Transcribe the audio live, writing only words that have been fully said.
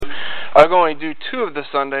I'm going to do two of the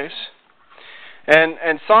Sundays.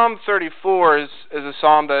 And Psalm 34 is a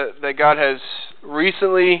psalm that God has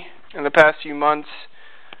recently, in the past few months,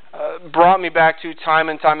 brought me back to time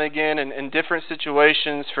and time again in different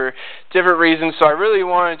situations for different reasons. So I really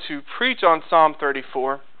wanted to preach on Psalm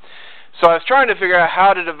 34. So I was trying to figure out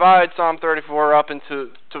how to divide Psalm 34 up into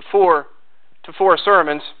four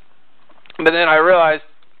sermons. But then I realized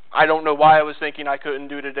I don't know why I was thinking I couldn't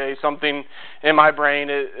do today. Something in my brain,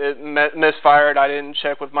 it misfired. I didn't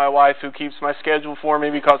check with my wife who keeps my schedule for me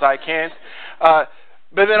because I can't. But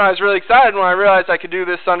then I was really excited when I realized I could do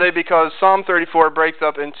this Sunday because Psalm 34 breaks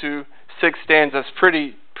up into 6 stanzas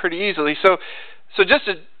pretty easily. So just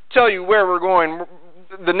to tell you where we're going,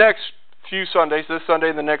 the next few Sundays, this Sunday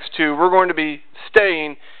and the next two, we're going to be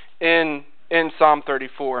staying in Psalm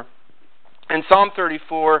 34. And Psalm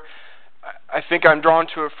 34, I think I'm drawn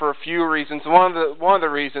to it for a few reasons. One of the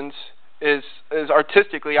reasons is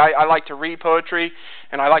artistically. I like to read poetry,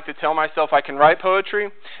 and I like to tell myself I can write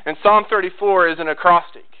poetry. And Psalm 34 is an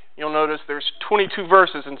acrostic. You'll notice there's 22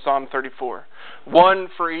 verses in Psalm 34, one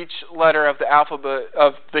for each letter of the alphabet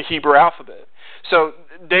of the Hebrew alphabet. So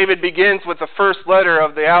David begins with the first letter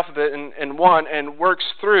of the alphabet in one and works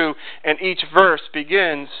through, and each verse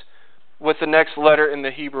begins with the next letter in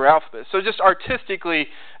the Hebrew alphabet. So just artistically,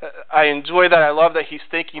 I enjoy that. I love that he's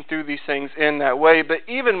thinking through these things in that way. But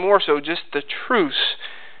even more so, just the truths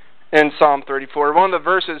in Psalm 34. One of the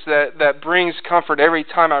verses that brings comfort every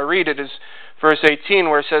time I read it is verse 18,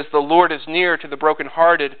 where it says, "The Lord is near to the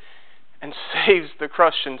brokenhearted and saves the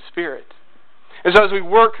crushed in spirit." And so as we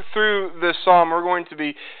work through this psalm, we're going to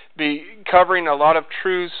be covering a lot of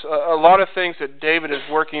truths, a lot of things that David is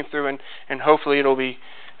working through, and hopefully it'll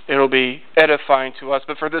be edifying to us.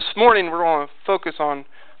 But for this morning, we're going to focus on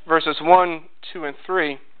verses 1, 2, and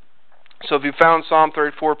 3. So if you found Psalm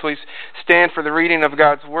 34, please stand for the reading of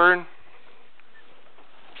God's Word.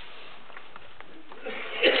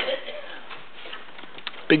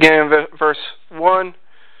 Beginning in verse 1,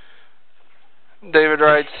 David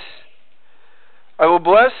writes, "I will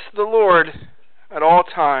bless the Lord at all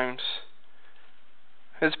times.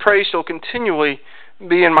 His praise shall continually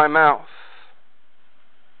be in my mouth.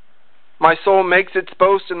 My soul makes its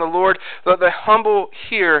boast in the Lord. Let the humble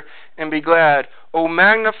hear and be glad. O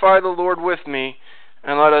magnify the Lord with me,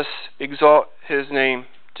 and let us exalt His name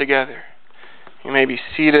together." You may be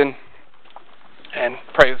seated and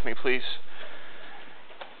pray with me, please.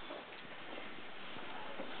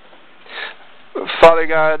 Father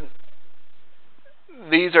God,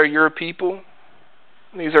 these are your people.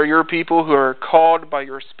 These are your people who are called by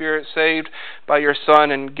your Spirit, saved by your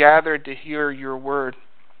Son, and gathered to hear your word.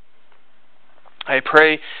 I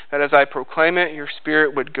pray that as I proclaim it, your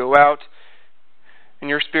Spirit would go out and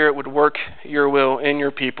your Spirit would work your will in your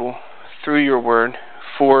people through your word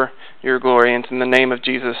for your glory. And in the name of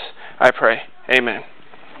Jesus, I pray. Amen.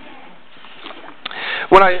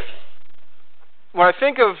 When I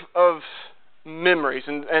think of memories,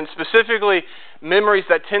 and specifically memories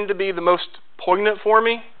that tend to be the most poignant for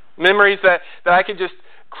me, memories that I can just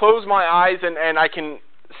close my eyes and I can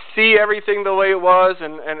see everything the way it was,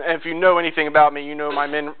 and if you know anything about me, you know my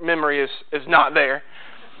memory is not there.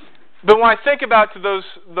 But when I think about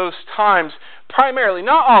those times, primarily,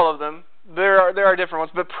 not all of them, there are different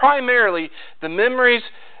ones, but primarily the memories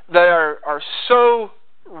that are so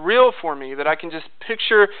real for me that I can just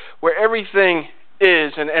picture where everything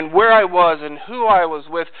is and where I was and who I was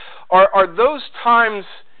with are those times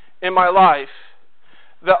in my life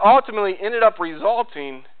that ultimately ended up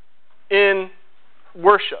resulting in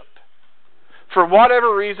worship. For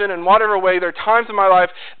whatever reason and whatever way, there are times in my life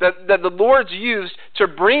that the Lord's used to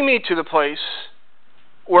bring me to the place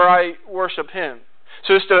where I worship Him.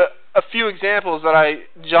 So just a few examples that I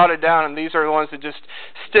jotted down, and these are the ones that just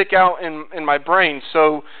stick out in my brain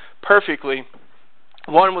so perfectly.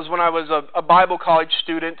 One was when I was a Bible college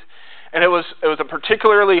student, and it was a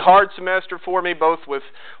particularly hard semester for me, both with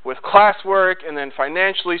classwork and then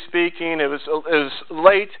financially speaking. It was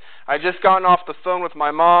late. I had just gotten off the phone with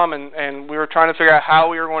my mom, and we were trying to figure out how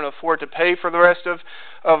we were going to afford to pay for the rest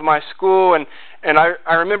of my school. And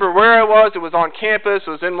I remember where I was. It was on campus. It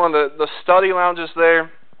was in one of the study lounges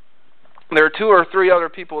there. There were 2 or 3 other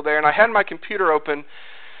people there, and I had my computer open,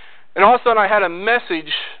 and all of a sudden I had a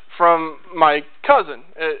message from my cousin.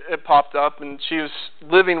 It popped up, and she was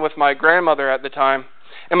living with my grandmother at the time.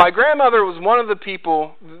 And my grandmother was one of the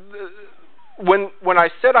people, when I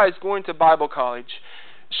said I was going to Bible college,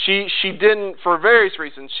 she didn't, for various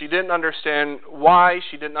reasons, she didn't understand why,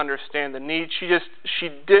 she didn't understand the need, she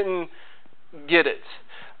didn't get it.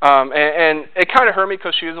 And it kind of hurt me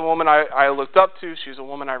because she was a woman I looked up to. She was a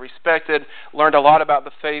woman I respected, learned a lot about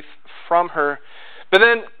the faith from her. But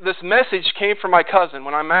then this message came from my cousin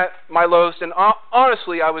when I'm at my lowest, and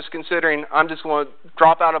honestly, I was considering, I'm just going to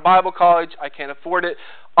drop out of Bible college. I can't afford it.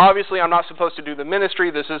 Obviously, I'm not supposed to do the ministry.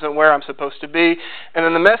 This isn't where I'm supposed to be. And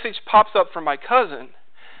then the message pops up from my cousin,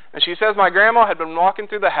 and she says my grandma had been walking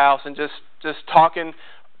through the house and just talking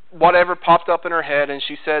whatever popped up in her head, and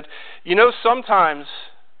she said, sometimes,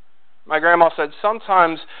 my grandma said,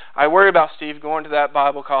 sometimes I worry about Steve going to that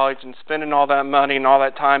Bible college and spending all that money and all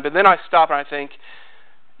that time, but then I stop and I think,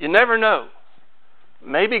 you never know.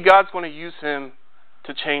 Maybe God's going to use him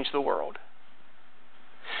to change the world.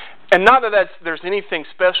 And not that there's anything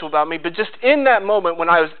special about me, but just in that moment when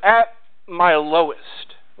I was at my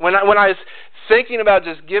lowest, when I was thinking about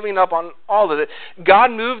just giving up on all of it, God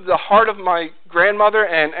moved the heart of my grandmother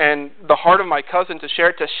and the heart of my cousin to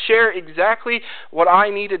share exactly what I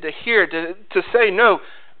needed to hear, to say, no,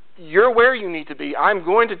 you're where you need to be. I'm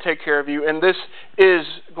going to take care of you, and this is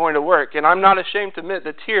going to work. And I'm not ashamed to admit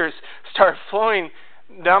the tears started flowing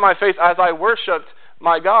down my face as I worshiped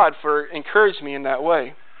my God for encouraging me in that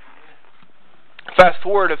way. Fast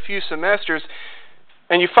forward a few semesters,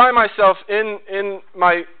 and you find myself in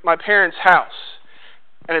my parents' house,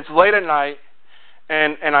 and it's late at night,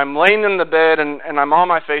 and I'm laying in the bed, and I'm on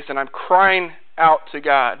my face, and I'm crying out to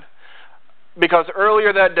God. Because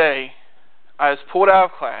earlier that day, I was pulled out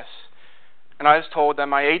of class, and I was told that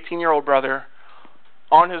my 18-year-old brother,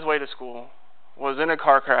 on his way to school, was in a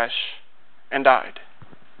car crash and died.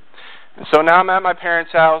 And so now I'm at my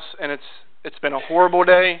parents' house, and it's been a horrible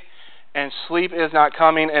day, and sleep is not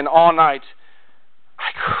coming, and all night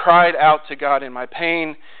I cried out to God in my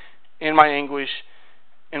pain, in my anguish,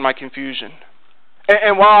 in my confusion.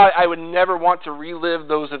 And while I would never want to relive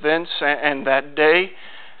those events and that day,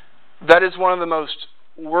 that is one of the most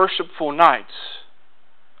worshipful nights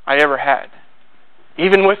I ever had.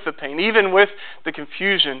 Even with the pain, even with the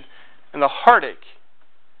confusion and the heartache,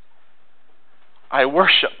 I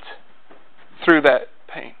worshiped through that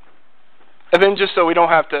pain. And then just so we don't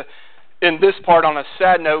have to end this part on a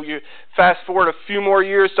sad note, you fast forward a few more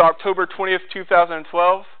years to October 20th,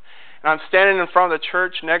 2012, and I'm standing in front of the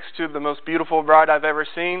church next to the most beautiful bride I've ever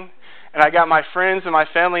seen, and I got my friends and my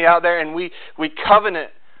family out there, and we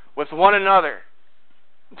covenant with one another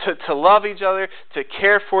to love each other, to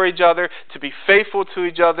care for each other, to be faithful to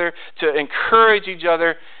each other, to encourage each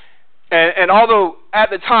other. And although at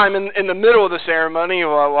the time, in the middle of the ceremony,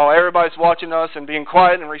 while everybody's watching us and being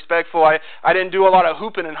quiet and respectful, I didn't do a lot of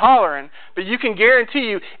hooping and hollering. But you can guarantee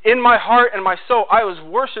you, in my heart and my soul, I was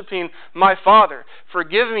worshiping my Father for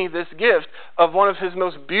giving me this gift of one of His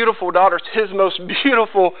most beautiful daughters, His most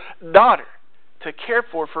beautiful daughter, to care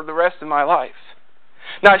for the rest of my life.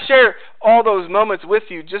 Now, I share all those moments with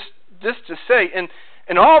you just to say,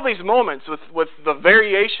 in all these moments with the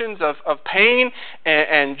variations of pain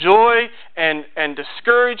and joy and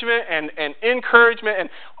discouragement and encouragement and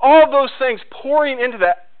all of those things pouring into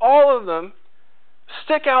that, all of them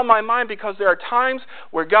stick out in my mind because there are times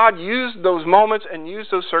where God used those moments and used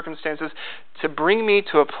those circumstances to bring me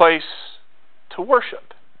to a place to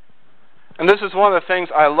worship. And this is one of the things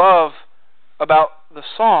I love about the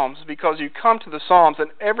Psalms, because you come to the Psalms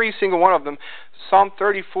and every single one of them, Psalm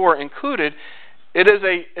 34 included, it is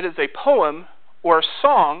a poem or a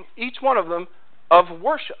song, each one of them, of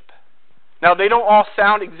worship. Now, they don't all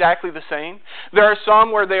sound exactly the same. There are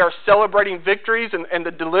some where they are celebrating victories and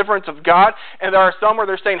the deliverance of God, and there are some where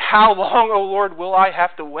they're saying, "How long, O Lord, will I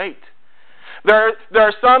have to wait?" There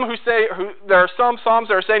are some psalms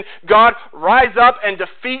that are saying, "God, rise up and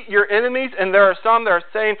defeat your enemies," and there are some that are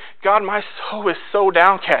saying, "God, my soul is so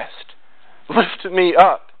downcast. Lift me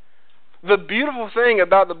up." The beautiful thing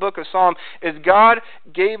about the book of Psalms is God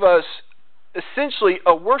gave us essentially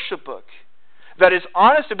a worship book that is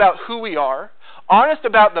honest about who we are, honest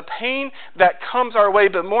about the pain that comes our way,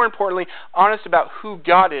 but more importantly, honest about who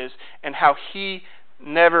God is and how He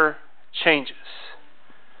never changes.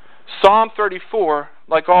 Psalm 34,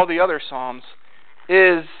 like all the other Psalms,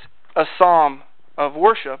 is a psalm of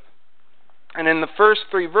worship. And in the first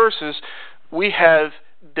 3 verses, we have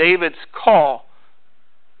David's call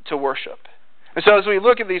to worship. And so as we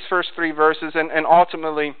look at these first 3 verses and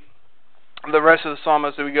ultimately the rest of the psalm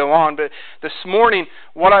as we go on, but this morning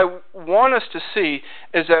what I want us to see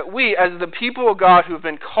is that we, as the people of God who have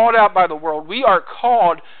been called out by the world, we are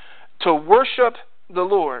called to worship the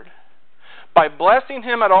Lord by blessing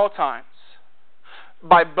Him at all times,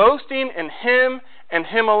 by boasting in Him and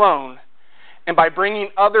Him alone, and by bringing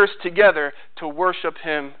others together to worship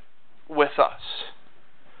Him with us.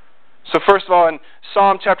 So first of all, in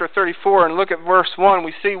Psalm chapter 34, and look at verse 1,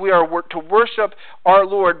 we see we are to worship our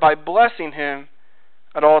Lord by blessing Him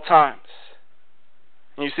at all times.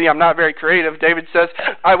 And you see, I'm not very creative. David says,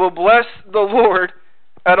 I will bless the Lord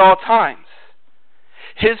at all times.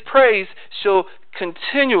 His praise shall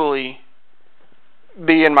continually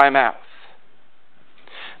be in my mouth.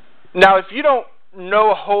 Now, if you don't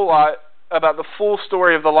know a whole lot about the full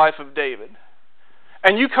story of the life of David,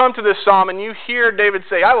 and you come to this psalm and you hear David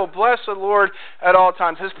say, I will bless the Lord at all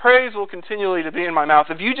times. His praise will continually to be in my mouth.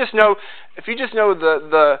 If you just know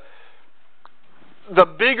the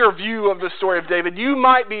bigger view of the story of David, you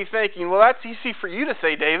might be thinking, well, that's easy for you to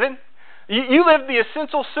say, David. You lived the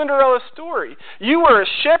essential Cinderella story. You were a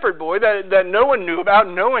shepherd boy that no one knew about,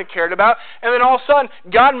 no one cared about, and then all of a sudden,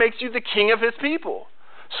 God makes you the king of His people.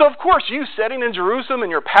 So of course, you sitting in Jerusalem in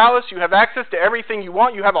your palace, you have access to everything you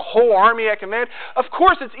want, you have a whole army at command. Of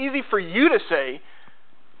course, it's easy for you to say,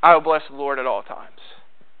 I will bless the Lord at all times.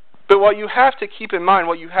 But what you have to keep in mind,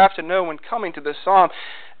 what you have to know when coming to this psalm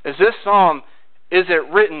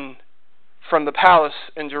isn't written from the palace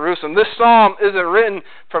in Jerusalem. This psalm isn't written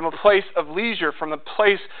from a place of leisure, from a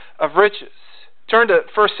place of riches. Turn to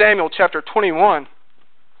 1 Samuel chapter 21.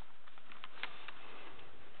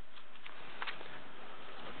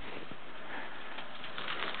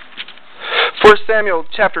 1 Samuel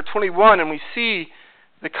chapter 21, and we see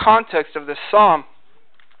the context of this psalm.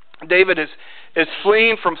 David is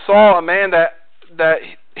fleeing from Saul, a man that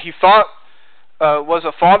he thought was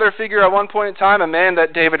a father figure at one point in time, a man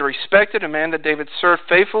that David respected, a man that David served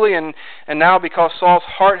faithfully, and now because Saul's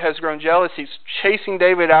heart has grown jealous, he's chasing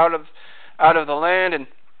David out of the land. And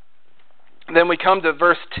then we come to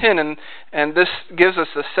verse 10, and this gives us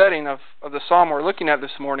the setting of the psalm we're looking at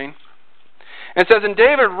this morning. And it says, And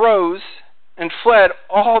David rose and fled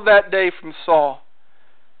all that day from Saul,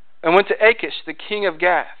 and went to Achish, the king of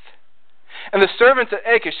Gath. And the servants of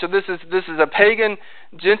Achish, so this is a pagan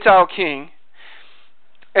Gentile king,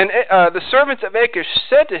 and the servants of Achish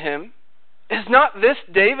said to him, Is not this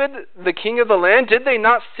David, the king of the land? Did they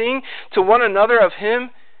not sing to one another of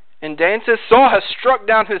him in dances? Saul has struck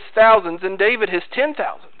down his thousands, and David his 10,000s.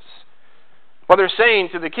 What they're saying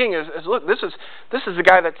to the king is look, this is the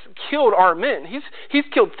guy that's killed our men. He's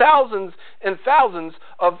killed thousands and thousands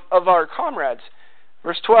of our comrades.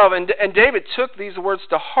 Verse 12, and David took these words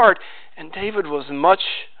to heart, and David was much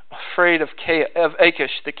afraid of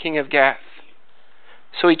Achish, the king of Gath.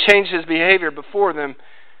 So he changed his behavior before them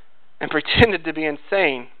and pretended to be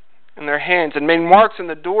insane in their hands, and made marks in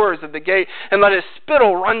the doors of the gate, and let his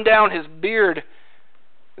spittle run down his beard.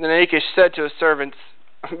 And then Achish said to his servants,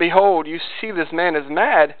 Behold, you see this man is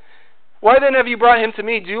mad. Why then have you brought him to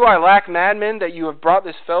me? Do I lack madmen that you have brought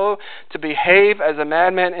this fellow to behave as a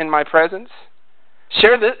madman in my presence?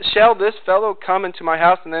 Shall this fellow come into my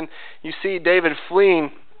house? And then you see David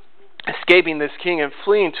fleeing, escaping this king and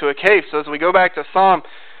fleeing to a cave. So as we go back to Psalm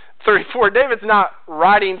 34, David's not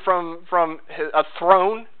riding from a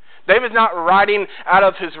throne. David's not riding out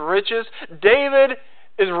of his riches. David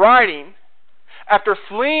is riding after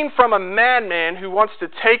fleeing from a madman who wants to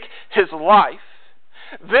take his life,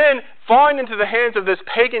 then falling into the hands of this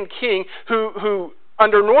pagan king who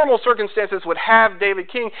under normal circumstances would have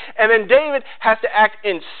David king, and then David has to act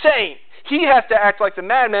insane. He has to act like the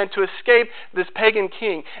madman to escape this pagan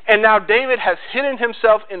king. And now David has hidden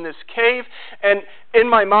himself in this cave, and in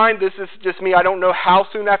my mind, this is just me, I don't know how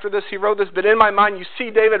soon after this he wrote this, but in my mind you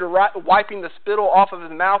see David wiping the spittle off of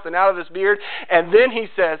his mouth and out of his beard, and then he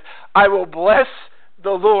says, I will bless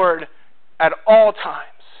the Lord at all times.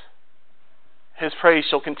 His praise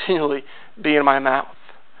shall continually be in my mouth.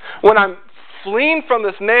 When I'm fleeing from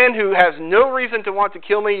this man who has no reason to want to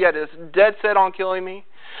kill me, yet is dead set on killing me,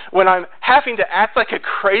 when I'm having to act like a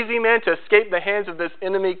crazy man to escape the hands of this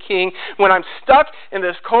enemy king, when I'm stuck in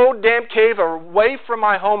this cold, damp cave away from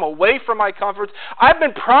my home, away from my comforts, I've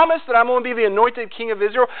been promised that I'm going to be the anointed king of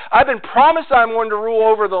Israel. I've been promised that I'm going to rule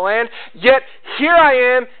over the land, yet here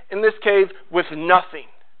I am in this cave with nothing.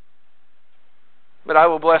 But I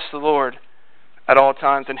will bless the Lord at all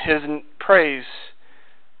times, and His praise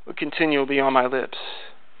will continue to be on my lips.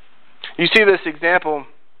 You see this example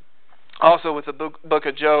also with the book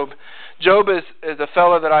of Job. Job is a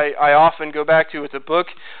fellow that I often go back to. It's a book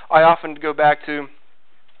I often go back to.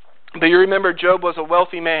 But you remember, Job was a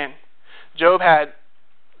wealthy man. Job had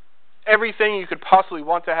everything you could possibly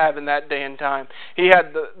want to have in that day and time. He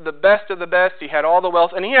had the best of the best. He had all the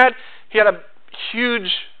wealth, and he had a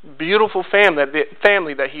huge, beautiful family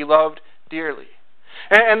that he loved dearly.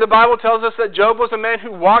 And the Bible tells us that Job was a man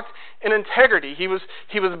who walked in integrity. He was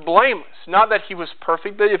blameless. Not that he was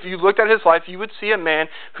perfect, but if you looked at his life, you would see a man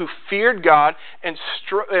who feared God and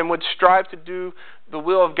would strive to do the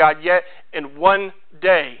will of God. Yet, in one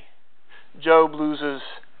day, Job loses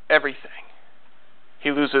everything.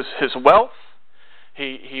 He loses his wealth.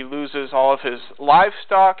 He loses all of his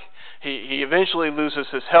livestock. He eventually loses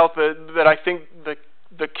his health. But I think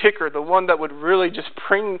the kicker, the one that would really just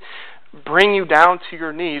bring you down to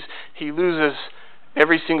your knees, he loses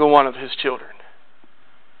every single one of his children.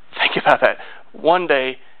 Think about that. One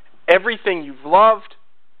day, everything you've loved,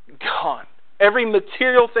 gone. Every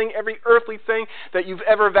material thing, every earthly thing that you've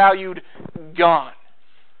ever valued, gone.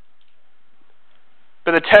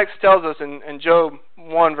 But the text tells us in Job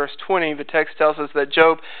 1 verse 20, the text tells us that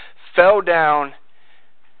Job fell down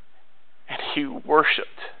and he worshipped.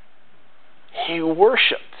 He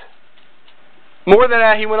worshipped. More than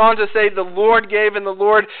that, he went on to say, the Lord gave and the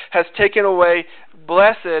Lord has taken away.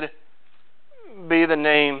 Blessed be the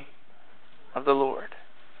name of the Lord.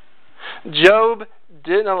 Job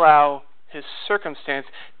didn't allow his circumstance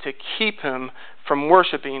to keep him from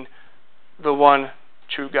worshiping the one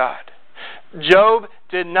true God. Job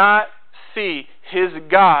did not see his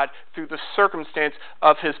God through the circumstance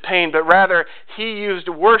of his pain, but rather he used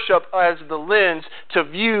worship as the lens to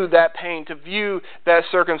view that pain, to view that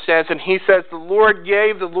circumstance. And he says, the Lord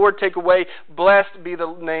gave, the Lord take away. Blessed be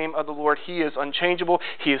the name of the Lord. He is unchangeable.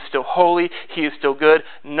 He is still holy. He is still good.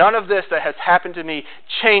 None of this that has happened to me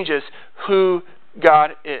changes who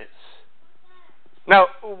God is. Now,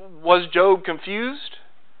 was Job confused?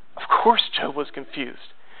 Of course Job was confused.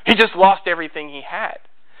 He just lost everything he had.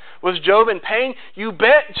 Was Job in pain? You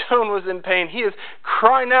bet Job was in pain. He is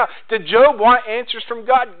crying out. Did Job want answers from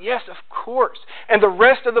God? Yes, of course. And the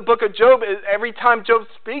rest of the book of Job, is every time Job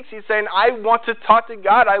speaks, he's saying, I want to talk to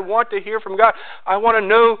God. I want to hear from God. I want to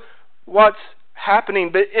know what's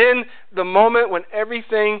happening. But in the moment when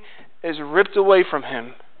everything is ripped away from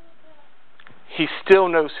him, he still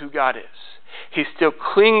knows who God is. He still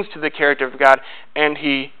clings to the character of God, and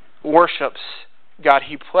he worships God.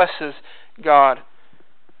 He blesses God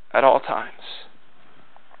at all times.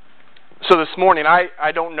 So this morning,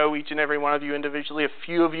 I don't know each and every one of you individually. A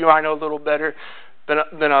few of you I know a little better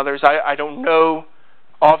than others. I don't know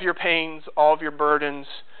all of your pains, all of your burdens.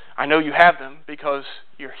 I know you have them because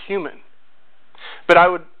you're human. But I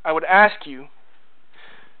would ask you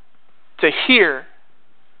to hear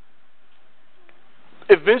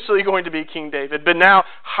eventually going to be King David, but now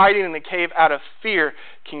hiding in the cave out of fear,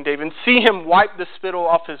 King David. And see him wipe the spittle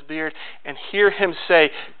off his beard and hear him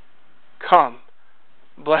say, come,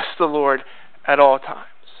 bless the Lord at all times.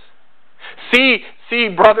 See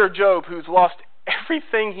brother Job, who's lost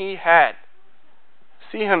everything he had.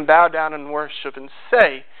 See him bow down and worship and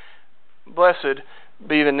say, blessed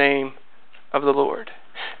be the name of the Lord.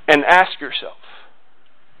 And ask yourself,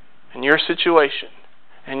 in your situation,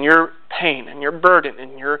 and your pain, and your burden,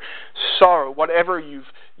 and your sorrow, whatever you've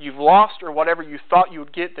lost, or whatever you thought you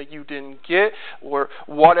would get that you didn't get, or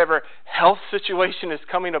whatever health situation is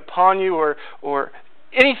coming upon you, or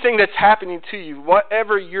anything that's happening to you,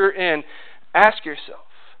 whatever you're in, ask yourself,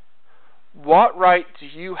 what right do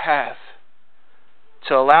you have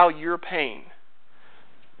to allow your pain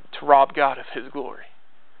to rob God of His glory?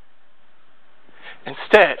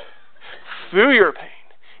 Instead, through your pain,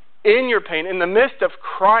 in your pain, in the midst of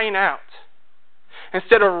crying out,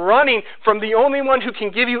 instead of running from the only one who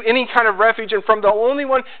can give you any kind of refuge and from the only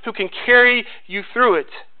one who can carry you through it,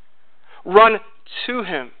 run to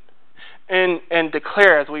Him and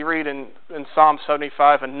declare, as we read in Psalm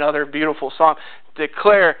 75, another beautiful psalm,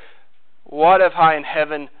 declare, what have I in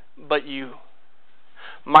heaven but you?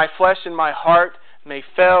 My flesh and my heart may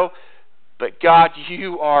fail, but God,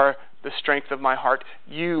 you are the strength of my heart.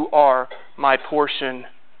 You are my portion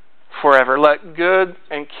forever. Let good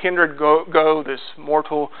and kindred go this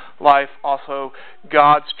mortal life also.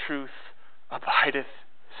 God's truth abideth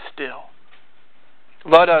still.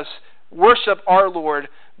 Let us worship our Lord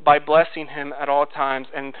by blessing Him at all times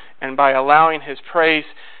and by allowing His praise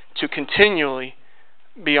to continually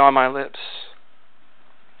be on my lips.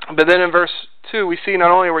 But then in verse 2 we see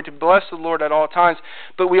not only are we to bless the Lord at all times,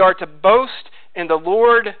 but we are to boast in the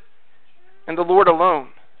Lord and the Lord alone.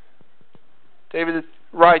 David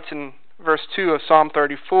writes in verse 2 of Psalm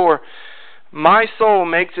 34, my soul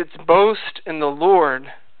makes its boast in the Lord.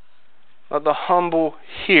 Let the humble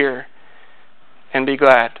hear and be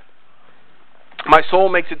glad. My soul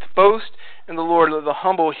makes its boast in the Lord. Let the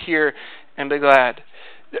humble hear and be glad.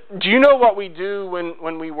 Do you know what we do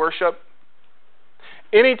when we worship?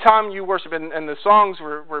 Anytime you worship, and the songs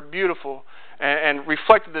were beautiful and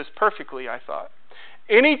reflected this perfectly, I thought.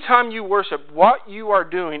 Anytime you worship, what you are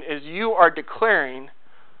doing is you are declaring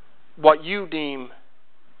what you deem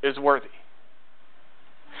is worthy.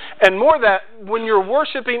 And more that, when you're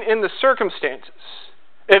worshiping in the circumstances,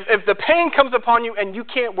 if the pain comes upon you and you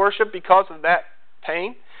can't worship because of that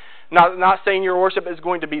pain, not saying your worship is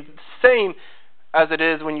going to be the same as it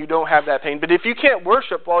is when you don't have that pain. But if you can't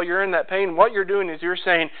worship while you're in that pain, what you're doing is you're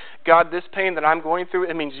saying, God, this pain that I'm going through,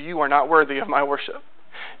 it means you are not worthy of my worship.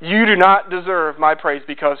 You do not deserve my praise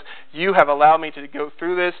because you have allowed me to go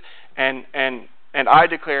through this, and I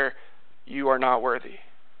declare you are not worthy.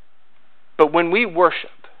 But when we worship,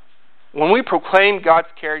 when we proclaim God's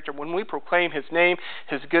character, when we proclaim His name,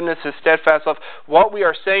 His goodness, His steadfast love, what we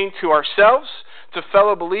are saying to ourselves, to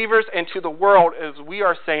fellow believers, and to the world is we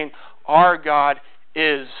are saying our God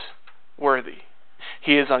is worthy.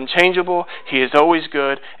 He is unchangeable, He is always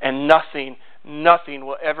good, and nothing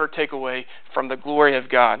will ever take away from the glory of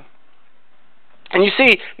God. And you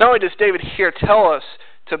see, not only does David here tell us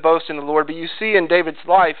to boast in the Lord, but you see in David's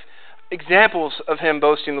life examples of him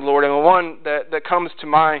boasting in the Lord. And the one that comes to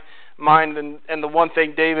my mind, and the one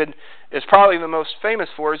thing David is probably the most famous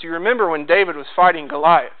for, is you remember when David was fighting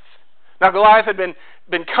Goliath. Now Goliath had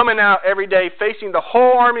been coming out every day, facing the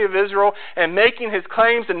whole army of Israel and making his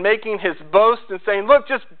claims and making his boast and saying, look,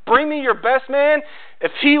 just bring me your best man.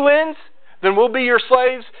 If he wins, then we'll be your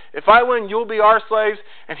slaves. If I win, you'll be our slaves.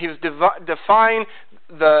 And he was defying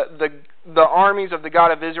the armies of the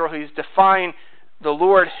God of Israel. He's defying the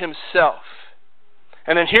Lord Himself.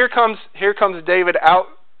 And then here comes David out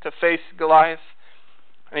to face Goliath.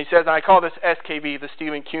 And he says, and I call this SKB, the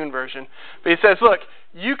Stephen Kuhn version. But he says, look,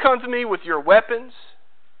 you come to me with your weapons,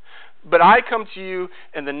 but I come to you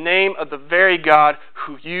in the name of the very God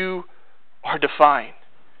who you are defying.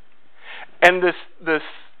 And this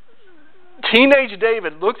teenage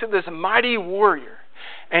David looks at this mighty warrior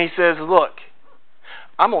and he says, look,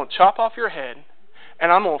 I'm going to chop off your head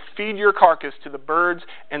and I'm going to feed your carcass to the birds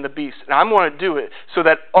and the beasts. And I'm going to do it so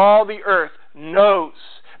that all the earth knows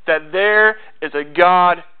that there is a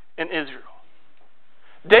God in Israel.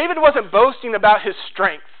 David wasn't boasting about his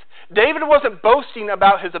strength. David wasn't boasting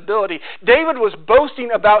about his ability. David was boasting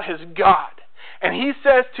about his God. And he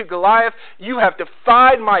says to Goliath, you have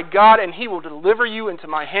defied my God, and He will deliver you into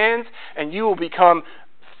my hands, and you will become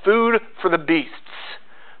food for the beasts.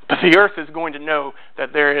 But the earth is going to know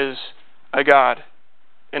that there is a God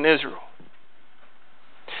in Israel.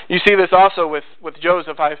 You see this also with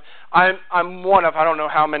Joseph. I'm one of, I don't know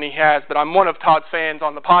how many he has, but I'm one of Todd's fans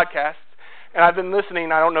on the podcast. And I've been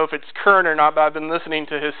listening, I don't know if it's current or not, but I've been listening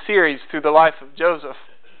to his series through the life of Joseph.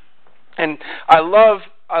 And I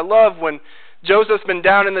love when Joseph's been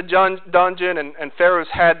down in the dungeon and Pharaoh's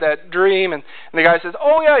had that dream, and the guy says,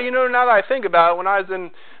 oh yeah, now that I think about it, when I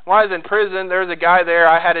was in prison, there was a guy there,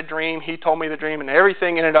 I had a dream, he told me the dream, and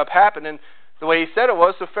everything ended up happening the way he said it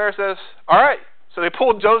was. So Pharaoh says, all right. So they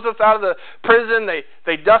pulled Joseph out of the prison,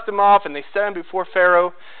 they dust him off, and they set him before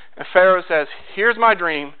Pharaoh. And Pharaoh says, here's my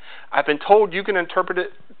dream. I've been told you can interpret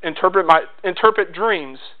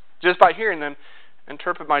dreams just by hearing them.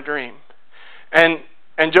 Interpret my dream. And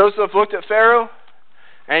Joseph looked at Pharaoh,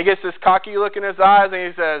 and he gets this cocky look in his eyes, and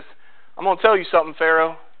he says, I'm going to tell you something,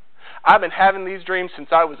 Pharaoh. I've been having these dreams since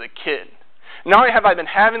I was a kid. Not only have I been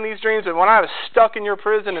having these dreams, but when I was stuck in your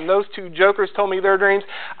prison and those two jokers told me their dreams,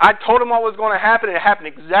 I told them what was going to happen, and it happened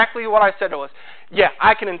exactly what I said it was. Yeah,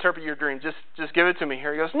 I can interpret your dream. Just give it to me.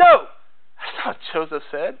 Here he goes, no! That's not what Joseph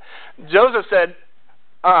said. Joseph said,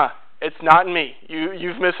 it's not me.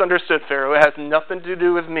 You've misunderstood, Pharaoh. It has nothing to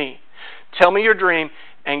do with me. Tell me your dream,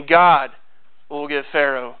 and God will give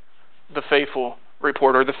Pharaoh the faithful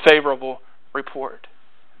report, or the favorable report.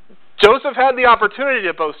 Joseph had the opportunity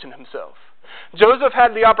to boast in himself. Joseph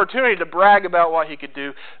had the opportunity to brag about what he could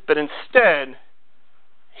do, but instead,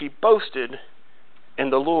 he boasted in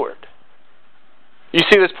the Lord. You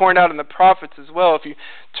see this pointed out in the prophets as well. If you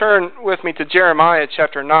turn with me to Jeremiah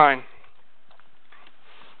chapter 9.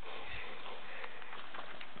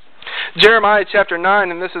 Jeremiah chapter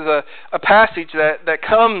 9, and this is a passage that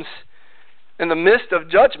comes in the midst of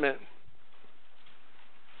judgment.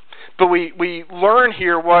 But we learn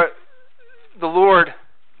here what the Lord,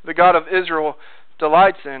 the God of Israel,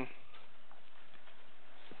 delights in.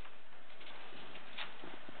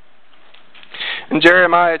 In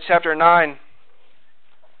Jeremiah chapter 9,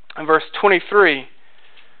 and verse 23,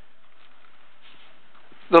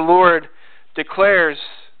 the Lord declares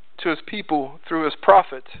to His people through His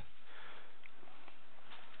prophet,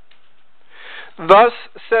 thus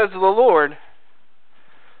says the Lord,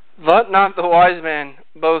 let not the wise man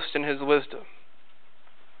boast in his wisdom.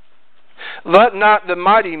 Let not the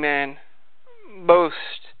mighty man boast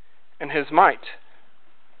in his might.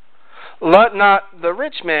 Let not the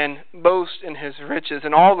rich man boast in his riches,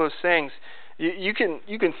 and all those things. You can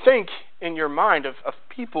think in your mind of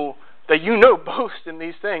people that boast in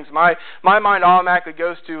these things. My mind automatically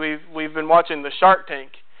goes to, we've been watching the Shark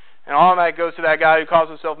Tank And all of that goes to that guy who calls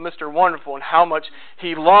himself Mr. Wonderful and how much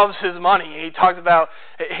he loves his money. He talks about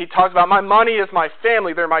my money is my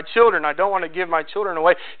family. They're my children. I don't want to give my children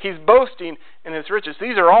away. He's boasting in his riches.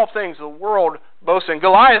 These are all things the world boasts in.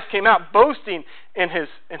 Goliath came out boasting in his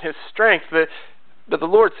strength. But the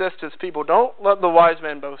Lord says to his people, don't let the wise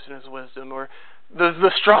man boast in his wisdom, or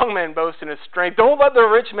the strong man boast in his strength. Don't let the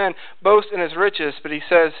rich man boast in his riches. But he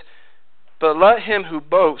says, but let him who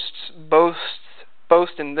boasts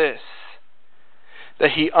in this,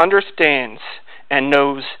 that he understands and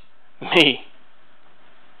knows me,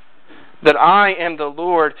 that I am the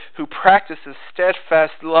Lord who practices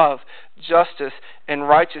steadfast love, justice, and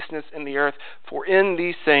righteousness in the earth. For in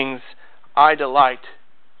these things I delight,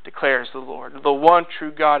 declares the Lord. The one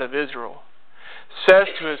true God of Israel says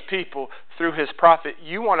to his people through his prophet,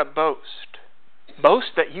 you want to boast. Boast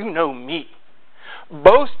that you know me.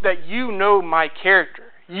 Boast that you know my character.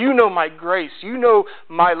 You know my grace. You know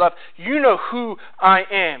my love. You know who I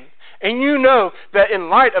am. And you know that in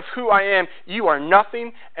light of who I am, you are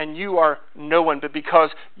nothing and you are no one. But because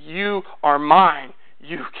you are mine,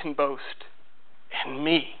 you can boast in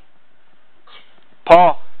me.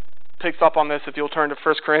 Paul picks up on this if you'll turn to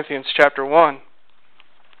 1 Corinthians chapter 1.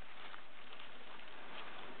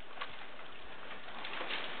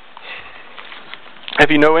 If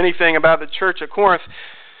you know anything about the church at Corinth,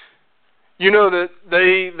 you know that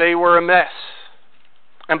they were a mess.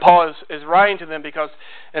 And Paul is writing to them because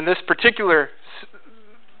in this particular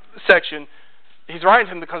section, he's writing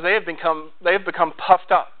to them because they have become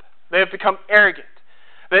puffed up. They have become arrogant.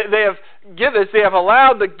 They have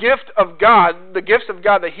allowed the gifts of God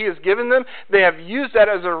that He has given them, they have used that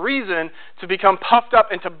as a reason to become puffed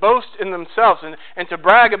up and to boast in themselves and to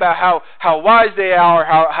brag about how wise they are,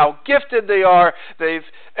 how gifted they are. They've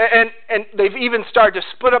even started to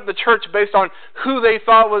split up the church based on who they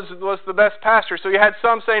thought was the best pastor. So you had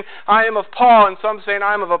some saying, I am of Paul, and some saying,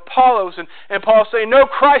 I am of Apollos, and Paul saying, no,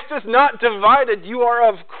 Christ is not divided. You are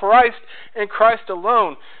of Christ and Christ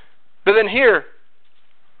alone. But then here,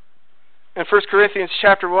 in 1 Corinthians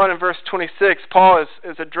chapter 1 and verse 26, Paul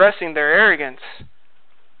is addressing their arrogance.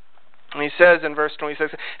 And he says in verse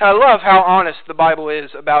 26, and I love how honest the Bible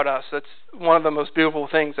is about us. That's one of the most beautiful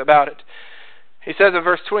things about it. He says in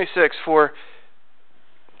verse 26, for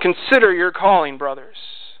consider your calling, brothers.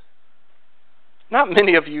 Not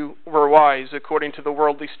many of you were wise according to the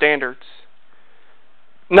worldly standards.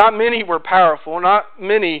 Not many were powerful. Not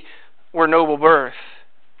many were noble birth.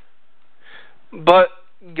 But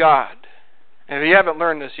God. And if you haven't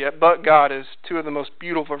learned this yet, but God is two of the most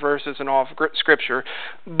beautiful verses in all of Scripture.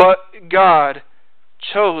 But God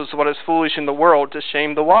chose what is foolish in the world to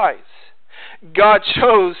shame the wise. God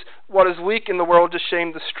chose what is weak in the world to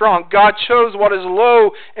shame the strong. God chose what is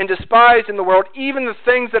low and despised in the world, even the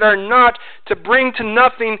things that are not, to bring to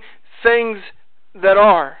nothing things that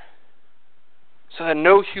are, so that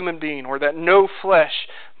no human being or that no flesh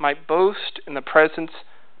might boast in the presence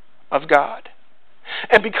of God.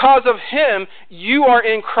 And because of Him, you are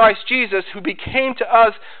in Christ Jesus, who became to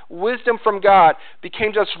us wisdom from God,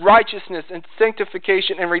 became to us righteousness and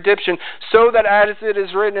sanctification and redemption, so that as it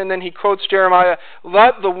is written, and then he quotes Jeremiah,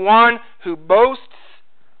 let the one who boasts,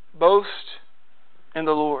 boast in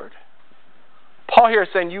the Lord. Paul here is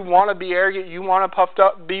saying, you want to be arrogant, you want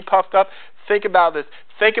to be puffed up, think about this.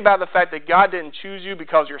 Think about the fact that God didn't choose you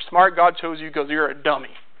because you're smart. God chose you because you're a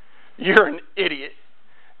dummy. You're an idiot.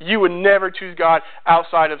 You would never choose God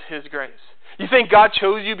outside of His grace. You think God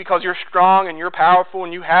chose you because you're strong and you're powerful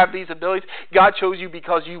and you have these abilities? God chose you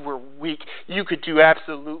because you were weak. You could do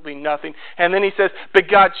absolutely nothing. And then he says, but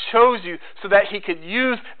God chose you so that He could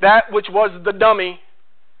use that which was the dummy.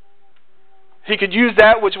 He could use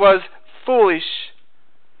that which was foolish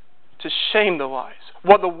to shame the wise.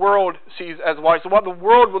 What the world sees as wise. What the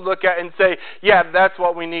world would look at and say, yeah, that's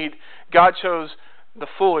what we need. God chose the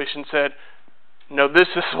foolish and said, no, this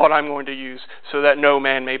is what I'm going to use so that no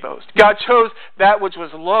man may boast. God chose that which was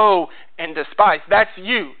low and despised. That's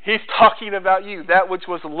you. He's talking about you. That which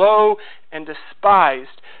was low and despised,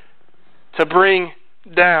 to bring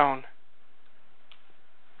down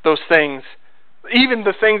those things, even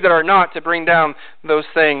the things that are not, to bring down those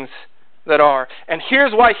things that are. And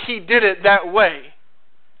here's why He did it that way.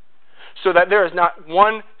 So that there is not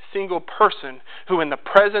one single person who in the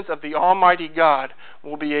presence of the Almighty God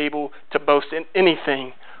will be able to boast in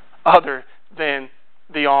anything other than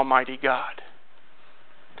the Almighty God.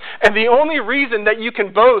 And the only reason that you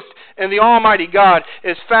can boast in the Almighty God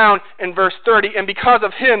is found in verse 30. And because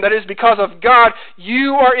of Him, that is because of God,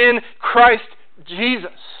 you are in Christ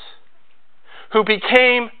Jesus, who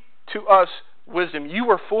became to us wisdom. You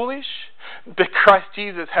were foolish, but Christ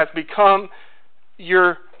Jesus has become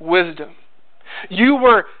your wisdom. You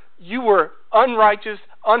were unrighteous,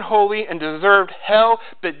 unholy, and deserved hell,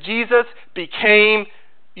 but Jesus became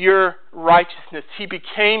your righteousness. He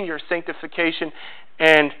became your sanctification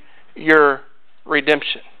and your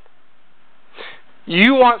redemption.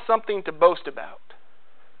 You want something to boast about.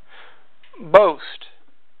 Boast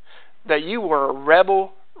that you were a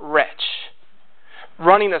rebel wretch,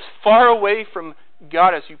 running as far away from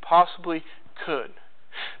God as you possibly could.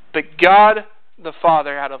 But God the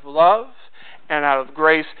Father, out of love and out of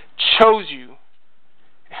grace, chose you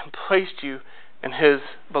and placed you in His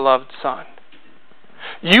beloved Son.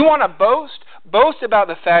 You want to boast? Boast about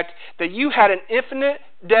the fact that you had an infinite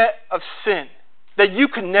debt of sin that you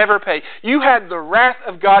could never pay. You had the wrath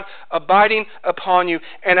of God abiding upon you.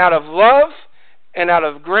 And out of love and out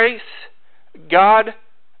of grace, God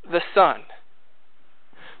the Son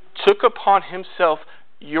took upon Himself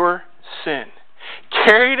your sin,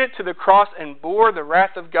 carried it to the cross, and bore the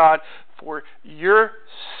wrath of God for your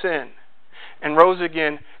sin, and rose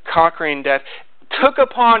again, conquering death. Took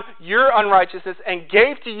upon your unrighteousness and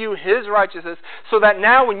gave to you His righteousness, so that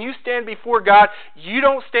now when you stand before God, you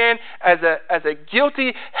don't stand as a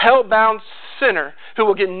guilty, hell-bound sinner who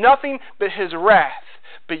will get nothing but His wrath,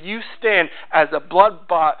 but you stand as a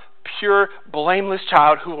blood-bought, pure, blameless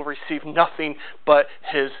child who will receive nothing but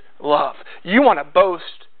His love. You want to boast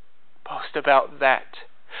about that.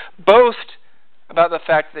 Boast about the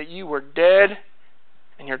fact that you were dead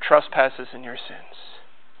in your trespasses and your sins.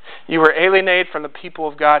 You were alienated from the people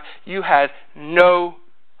of God. You had no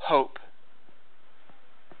hope.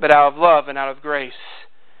 But out of love and out of grace,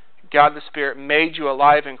 God the Spirit made you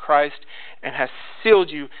alive in Christ and has sealed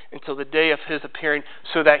you until the day of His appearing,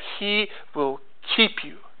 so that He will keep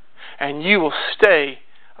you and you will stay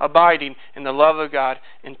abiding in the love of God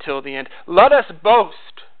until the end. Let us boast.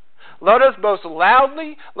 Let us boast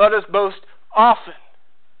loudly. Let us boast often.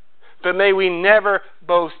 But may we never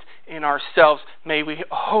boast in ourselves. May we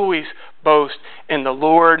always boast in the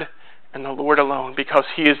Lord and the Lord alone, because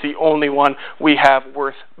He is the only one we have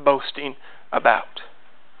worth boasting about.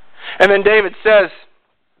 And then David says,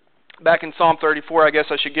 back in Psalm 34, I guess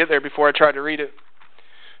I should get there before I try to read it.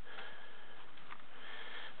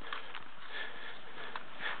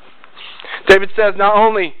 David says, not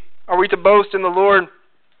only are we to boast in the Lord,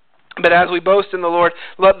 but as we boast in the Lord,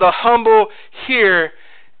 let the humble hear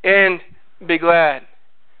and be glad.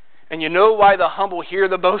 And you know why the humble hear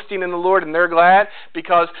the boasting in the Lord and they're glad?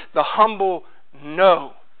 Because the humble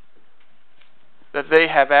know that they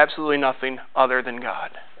have absolutely nothing other than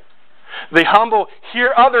God. The humble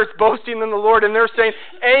hear others boasting in the Lord and they're saying,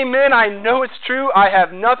 amen, I know it's true. I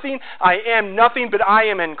have nothing. I am nothing, but I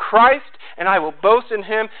am in Christ, and I will boast in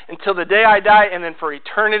Him until the day I die, and then for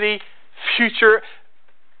eternity, future,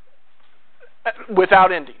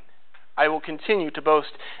 without ending. I will continue to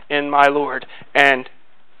boast in my Lord and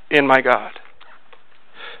in my God.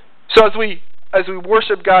 So as we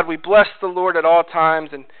worship God, we bless the Lord at all times,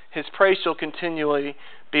 and His praise shall continually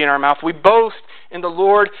be in our mouth. We boast in the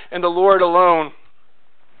Lord and the Lord alone.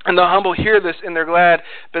 And the humble hear this and they're glad.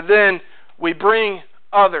 But then we bring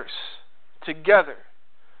others together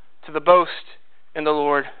to the boast in the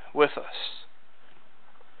Lord with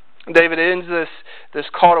us. David ends this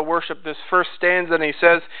call to worship, this first stanza, and he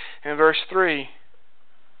says in verse 3,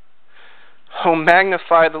 "Oh,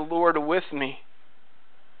 magnify the Lord with me,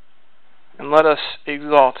 and let us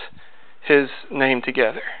exalt His name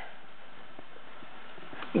together."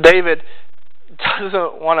 David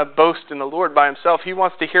doesn't want to boast in the Lord by himself. He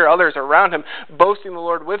wants to hear others around him boasting the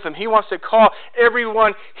Lord with him. He wants to call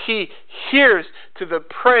everyone he hears to the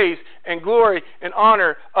praise and glory and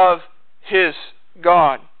honor of his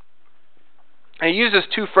God. And he uses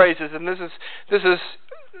two phrases, and this is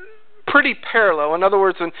pretty parallel. In other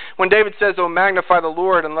words, when David says, "Oh, magnify the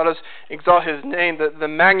Lord and let us exalt His name," the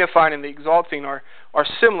magnifying and the exalting are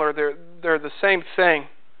similar. They're the same thing.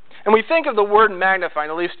 And we think of the word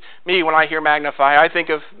magnifying, at least me, when I hear magnify, I think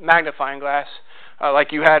of magnifying glass,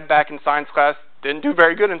 like you had back in science class. Didn't do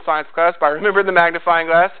very good in science class, but I remember the magnifying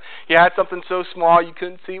glass. You had something so small you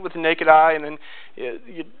couldn't see it with the naked eye, and then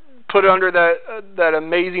you put it under that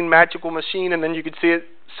amazing magical machine, and then you could see it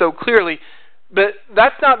so clearly. But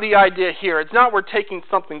that's not the idea here. It's not we're taking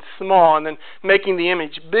something small and then making the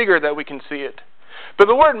image bigger that we can see it. But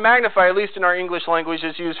the word magnify, at least in our English language,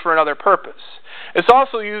 is used for another purpose. It's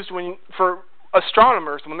also used for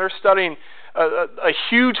astronomers when they're studying a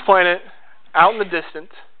huge planet out in the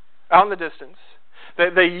distance.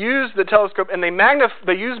 They use the telescope and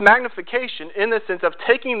they use magnification in the sense of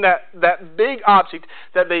taking that big object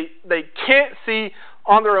that they can't see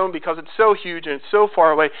on their own because it's so huge and it's so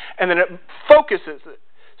far away, and then it focuses it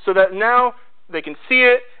so that now they can see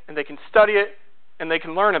it, and they can study it, and they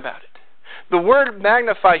can learn about it. The word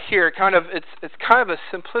magnify here, it's kind of a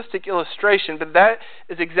simplistic illustration, but that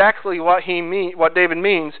is exactly what David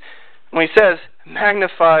means when he says,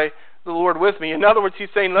 magnify the Lord with me. In other words, he's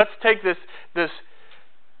saying, let's take this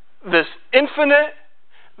infinite,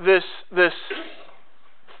 this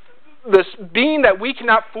being that we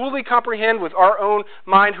cannot fully comprehend with our own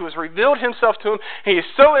mind, who has revealed himself to him. He is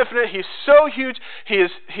so infinite, he is so huge, he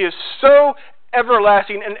is so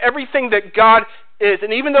everlasting, and everything that God is.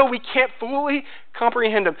 And even though we can't fully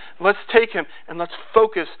comprehend him, let's take him and let's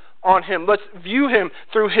focus on him. Let's view him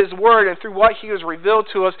through his word and through what he has revealed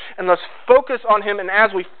to us, and let's focus on him. And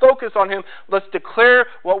as we focus on him, let's declare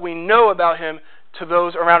what we know about him to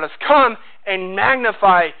those around us. Come and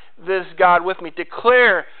magnify this God with me.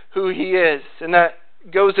 Declare who he is. And that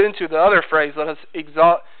goes into the other phrase, let us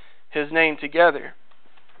exalt his name together.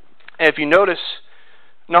 And if you notice,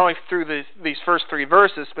 not only through these first three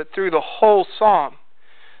verses, but through the whole psalm,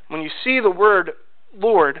 when you see the word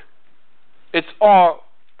Lord, it's all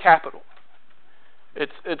capital.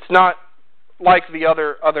 It's not like the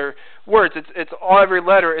other words. It's all, every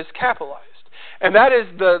letter is capitalized. And that is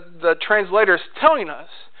the translators telling us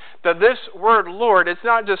that this word Lord, it's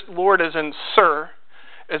not just Lord as in Sir,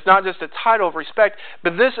 it's not just a title of respect,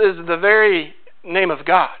 but this is the very name of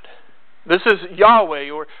God. This is Yahweh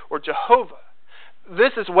or Jehovah.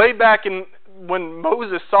 This is way back in when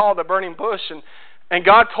Moses saw the burning bush, and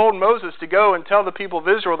God told Moses to go and tell the people of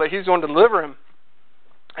Israel that he's going to deliver him.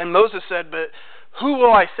 And Moses said, but who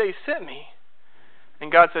will I say sent me?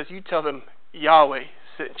 And God says, you tell them Yahweh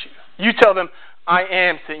sent you. You tell them I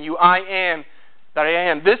am sent you. I am that I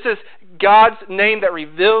am. This is God's name that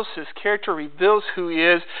reveals his character, reveals who he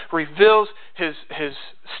is, reveals his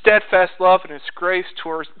steadfast love and his grace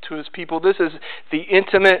to his people. This is the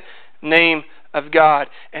intimate name of God.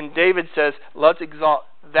 And David says, let's exalt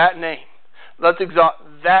that name. Let's exalt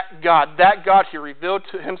that God he revealed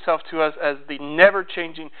to himself to us as the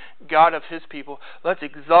never-changing God of his people. Let's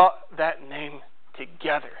exalt that name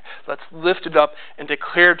together. Let's lift it up and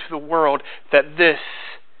declare to the world that this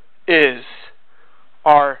is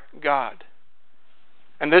our God.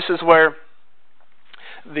 And this is where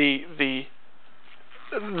this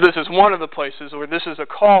is one of the places where this is a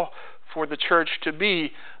call for the church to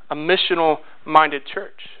be a missional-minded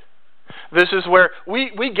church. This is where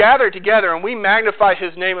we gather together and we magnify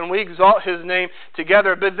his name and we exalt his name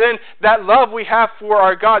together. But then that love we have for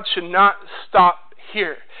our God should not stop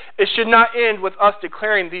here. It should not end with us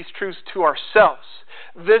declaring these truths to ourselves.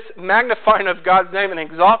 This magnifying of God's name and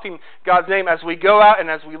exalting God's name as we go out and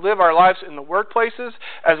as we live our lives in the workplaces,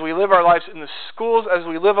 as we live our lives in the schools, as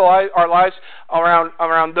we live our lives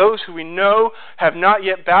around those who we know have not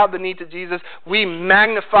yet bowed the knee to Jesus, we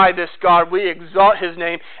magnify this God, we exalt his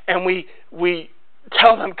name, and we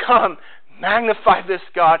tell them, come, magnify this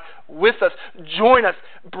God with us, join us,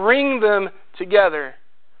 bring them together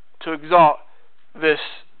to exalt this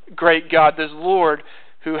great God, this Lord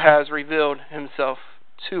who has revealed himself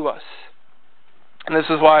to us. And this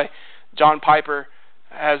is why John Piper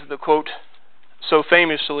has the quote so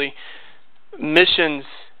famously, missions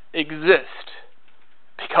exist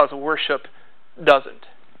because worship doesn't.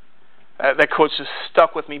 That quote's just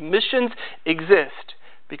stuck with me. Missions exist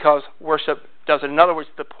because worship doesn't. In other words,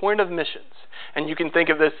 the point of missions, and you can think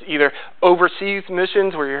of this either overseas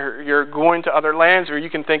missions where you're going to other lands, or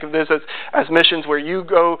you can think of this as missions where you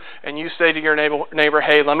go and you say to your neighbor,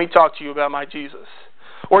 hey, let me talk to you about my Jesus.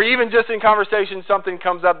 Or even just in conversation, something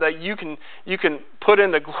comes up that you can put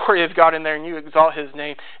in the glory of God in there and you exalt his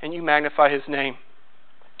name and you magnify his name.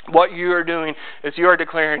 What you are doing is you are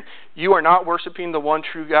declaring you are not worshiping the one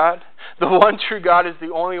true God. The one true God is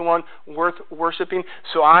the only one worth worshiping.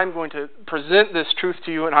 So I'm going to present this truth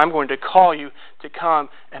to you and I'm going to call you to come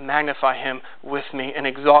and magnify him with me and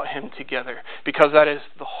exalt him together. Because that is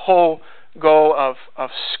the whole goal of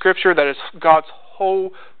Scripture. That is God's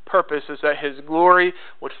whole purpose, is that his glory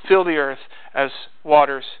would fill the earth as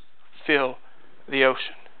waters fill the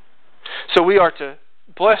ocean. So we are to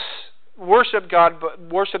worship God,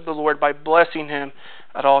 but worship the Lord by blessing him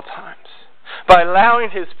at all times, by allowing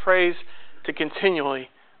his praise to continually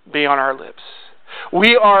be on our lips.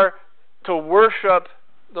 We are to worship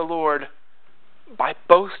the Lord by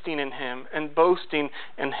boasting in him and boasting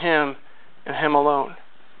in him and him alone.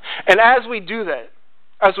 And as we do that,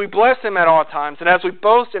 as we bless him at all times, and as we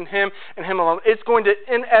boast in him and him alone, it's going to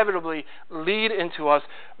inevitably lead into us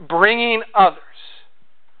bringing others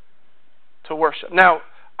to worship. Now,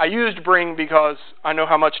 I used bring because I know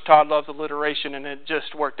how much Todd loves alliteration and it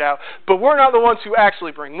just worked out. But we're not the ones who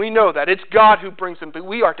actually bring. We know that. It's God who brings them. But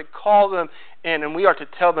we are to call them in and we are to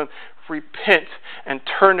tell them, repent and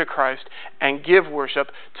turn to Christ and give worship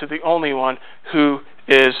to the only one who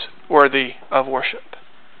is worthy of worship.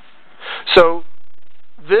 So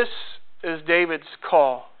this is David's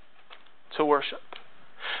call to worship.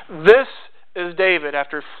 This is David,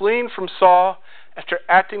 after fleeing from Saul, after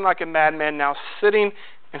acting like a madman, now sitting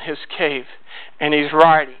in his cave, and he's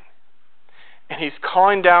writing, and he's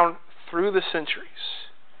calling down through the centuries,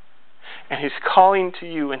 and he's calling to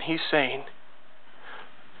you, and he's saying,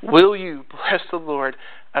 will you bless the Lord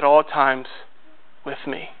at all times with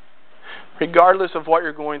me? Regardless of what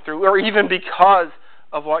you're going through, or even because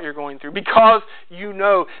of what you're going through, because you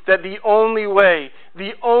know that the only way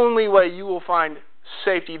you will find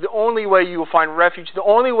safety, the only way you will find refuge, the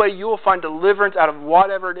only way you will find deliverance out of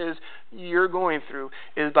whatever it is you're going through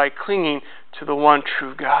is by clinging to the one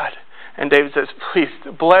true God. And David says, please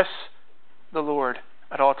bless the Lord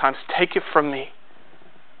at all times. Take it from me.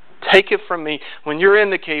 Take it from me. When you're in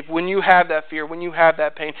the cave, when you have that fear, when you have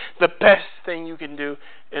that pain, the best thing you can do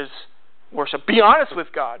is worship. Be honest with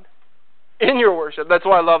God in your worship. That's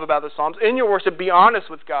what I love about the Psalms. In your worship, be honest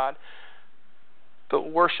with God, but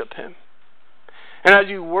worship Him. And as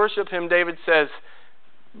you worship Him, David says,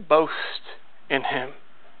 boast in Him.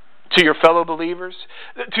 To your fellow believers,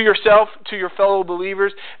 to yourself, to your fellow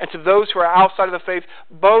believers, and to those who are outside of the faith,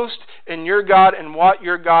 boast in your God and what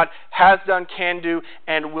your God has done, can do,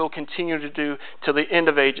 and will continue to do till the end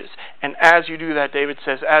of ages. And as you do that, David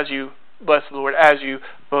says, as you bless the Lord, as you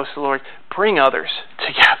boast the Lord, bring others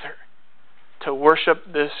together to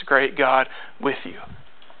worship this great God with you.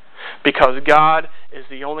 Because God is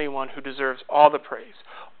the only one who deserves all the praise,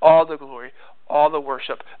 all the glory, all the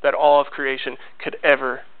worship that all of creation could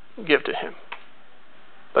ever give to Him.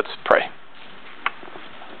 Let's pray.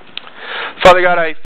 Father God, I